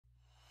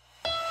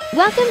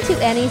Welcome to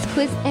Annie's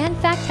Quiz and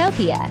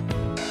Factopia.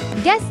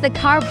 Guess the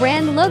car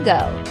brand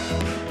logo.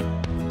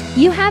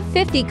 You have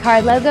 50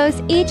 car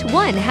logos, each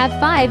one have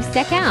 5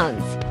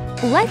 seconds.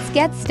 Let's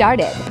get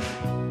started.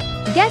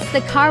 Guess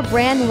the car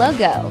brand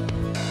logo.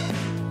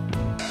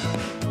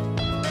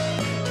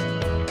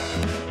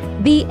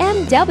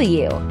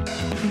 BMW.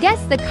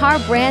 Guess the car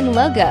brand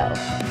logo.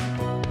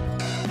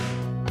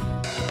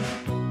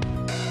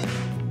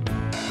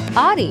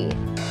 Audi.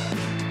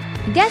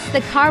 Guess the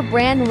car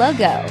brand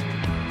logo.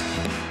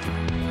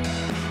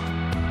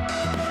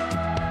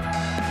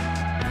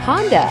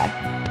 Honda.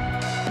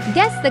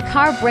 Guess the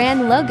car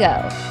brand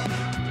logo.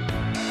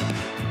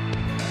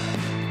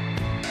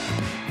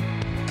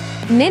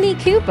 Mini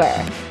Cooper.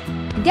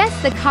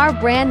 Guess the car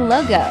brand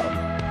logo.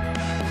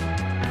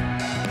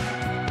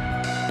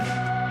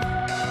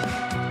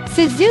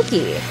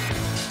 Suzuki.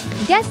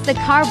 Guess the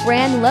car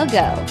brand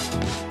logo.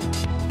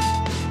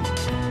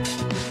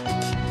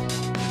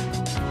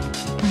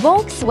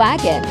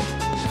 Volkswagen.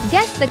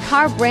 Guess the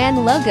car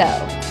brand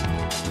logo.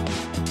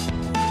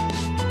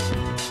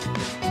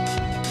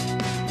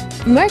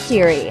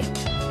 Mercury.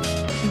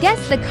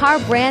 Guess the car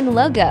brand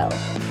logo.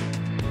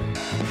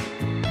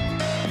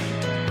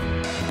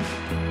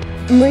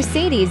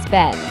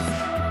 Mercedes-Benz.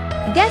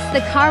 Guess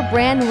the car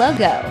brand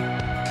logo.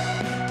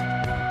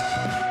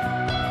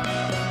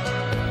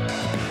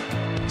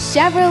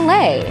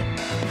 Chevrolet.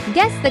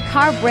 Guess the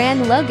car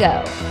brand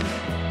logo.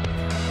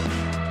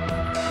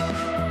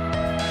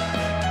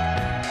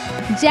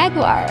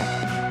 Jaguar.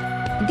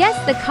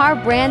 Guess the car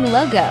brand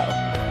logo.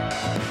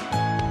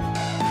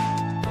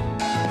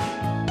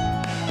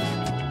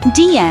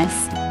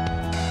 DS.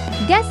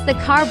 Guess the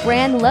car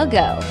brand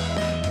logo.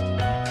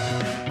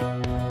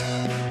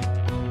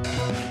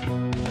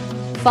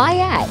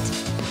 Fiat.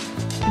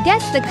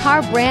 Guess the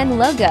car brand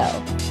logo.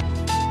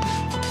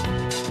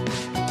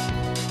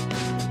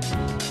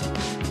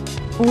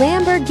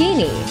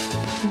 Lamborghini.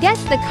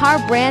 Guess the car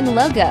brand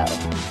logo.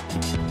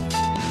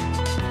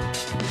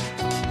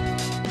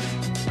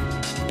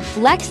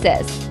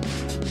 Lexus.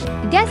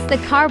 Guess the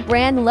car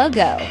brand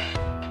logo.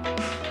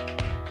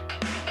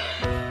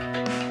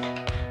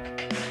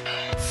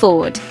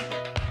 Ford.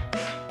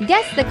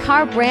 Guess the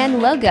car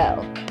brand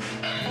logo.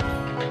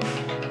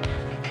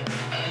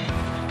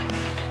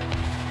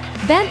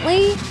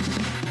 Bentley.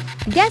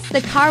 Guess the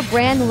car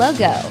brand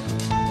logo.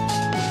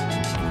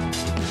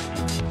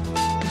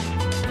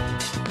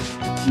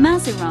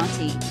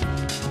 Maserati.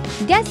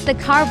 Guess the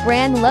car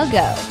brand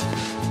logo.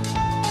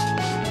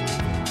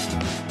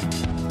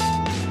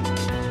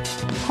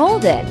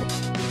 Holden.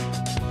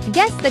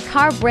 Guess the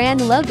car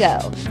brand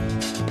logo.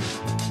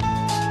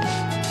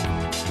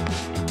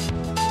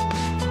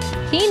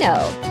 Hino.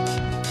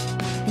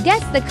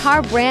 Guess the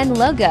car brand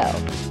logo.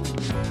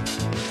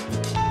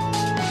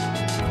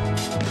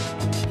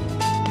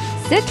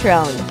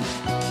 Citroen.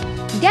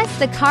 Guess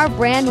the car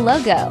brand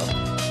logo.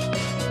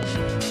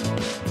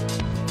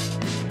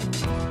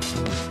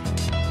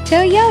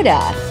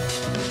 Toyota.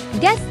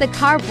 Guess the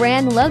car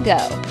brand logo.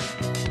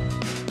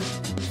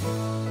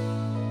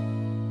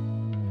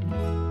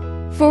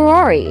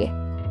 Ferrari.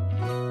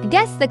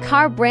 Guess the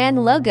car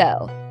brand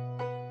logo.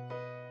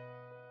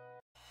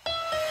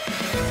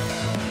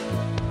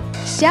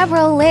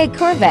 Chevrolet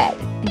Corvette.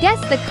 Guess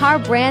the car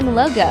brand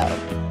logo.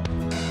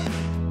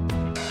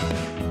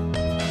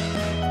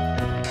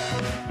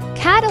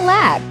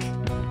 Cadillac.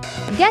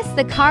 Guess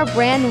the car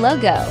brand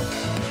logo.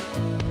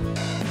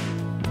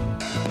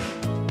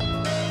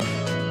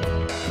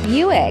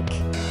 Buick.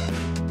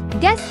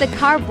 Guess the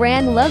car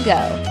brand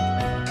logo.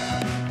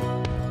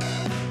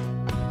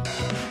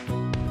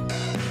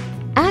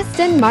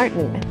 Aston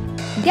Martin.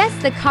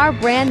 Guess the car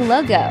brand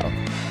logo.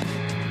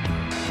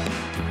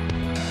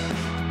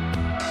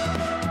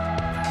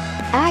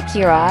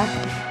 Acura.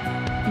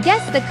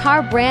 Guess the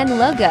car brand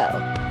logo.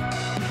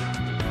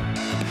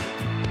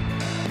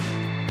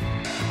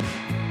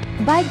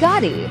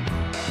 Bugatti.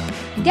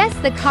 Guess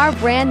the car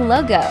brand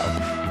logo.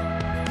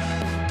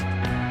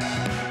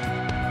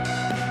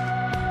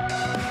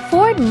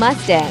 Ford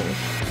Mustang.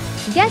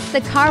 Guess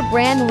the car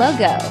brand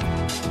logo.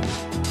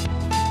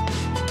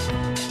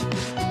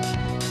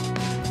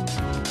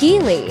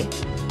 Geely.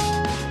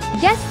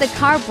 Guess the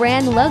car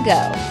brand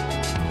logo.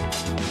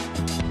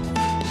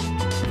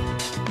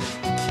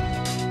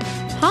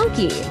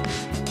 Honky.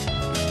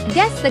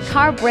 Guess the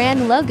car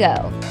brand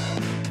logo.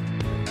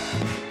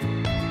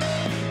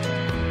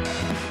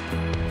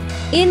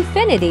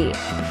 Infiniti.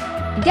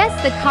 Guess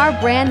the car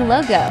brand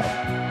logo.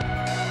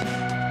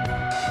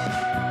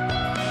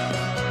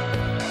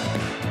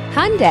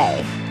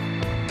 Hyundai.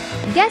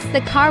 Guess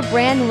the car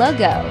brand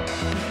logo.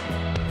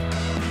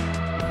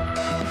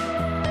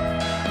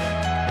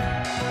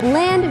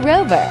 Land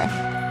Rover.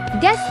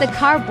 Guess the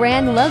car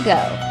brand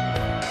logo.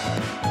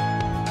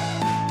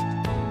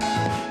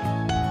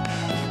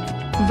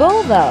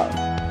 Volvo.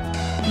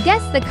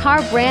 Guess the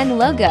car brand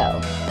logo.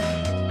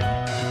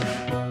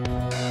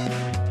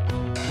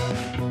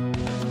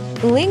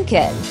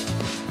 Lincoln.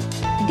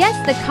 Guess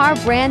the car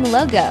brand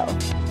logo.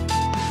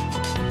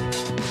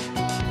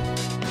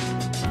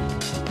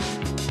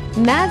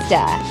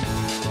 Mazda.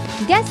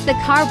 Guess the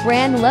car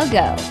brand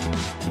logo.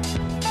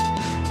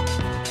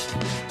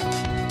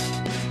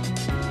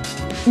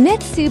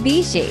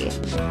 Mitsubishi.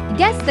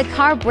 Guess the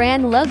car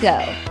brand logo.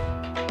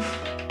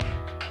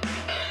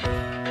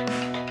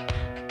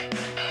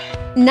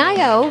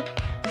 Nio.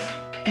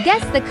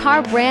 Guess the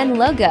car brand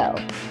logo.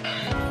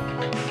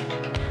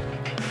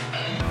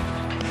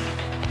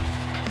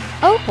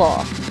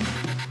 Opel.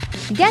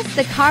 Guess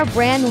the car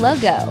brand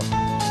logo.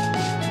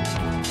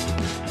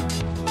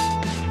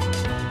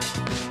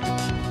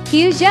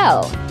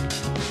 Peugeot.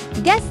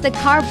 Guess the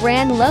car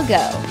brand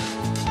logo.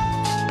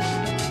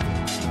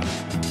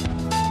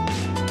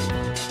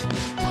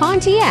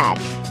 Pontiac.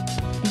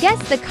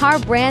 Guess the car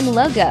brand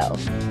logo.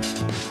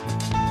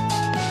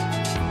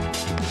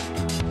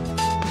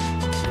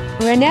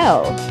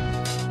 Renault.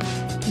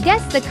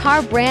 Guess the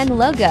car brand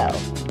logo.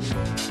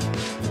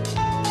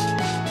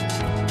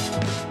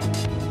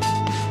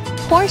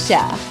 Porsche.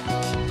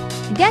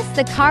 Guess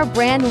the car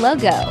brand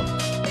logo.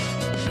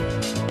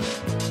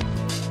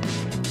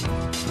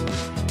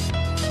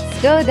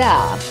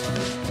 Skoda.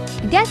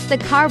 Guess the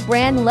car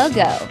brand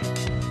logo.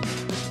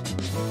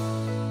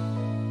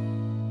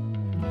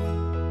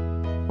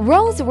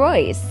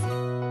 Rolls-Royce.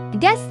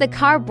 Guess the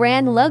car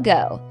brand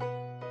logo.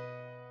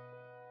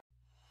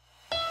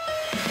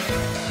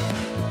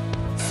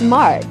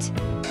 Smart.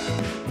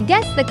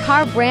 Guess the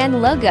car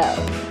brand logo.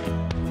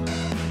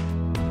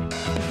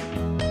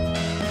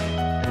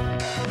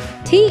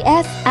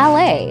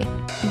 TSLA.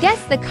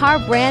 Guess the car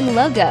brand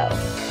logo.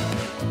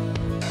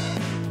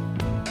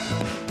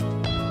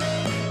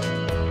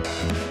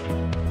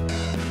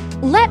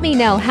 Let me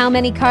know how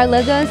many car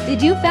logos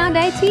did you found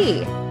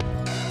IT.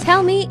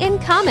 Tell me in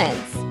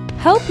comments.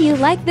 Hope you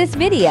like this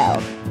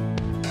video.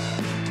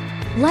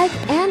 Like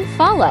and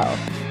follow.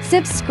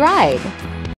 Subscribe.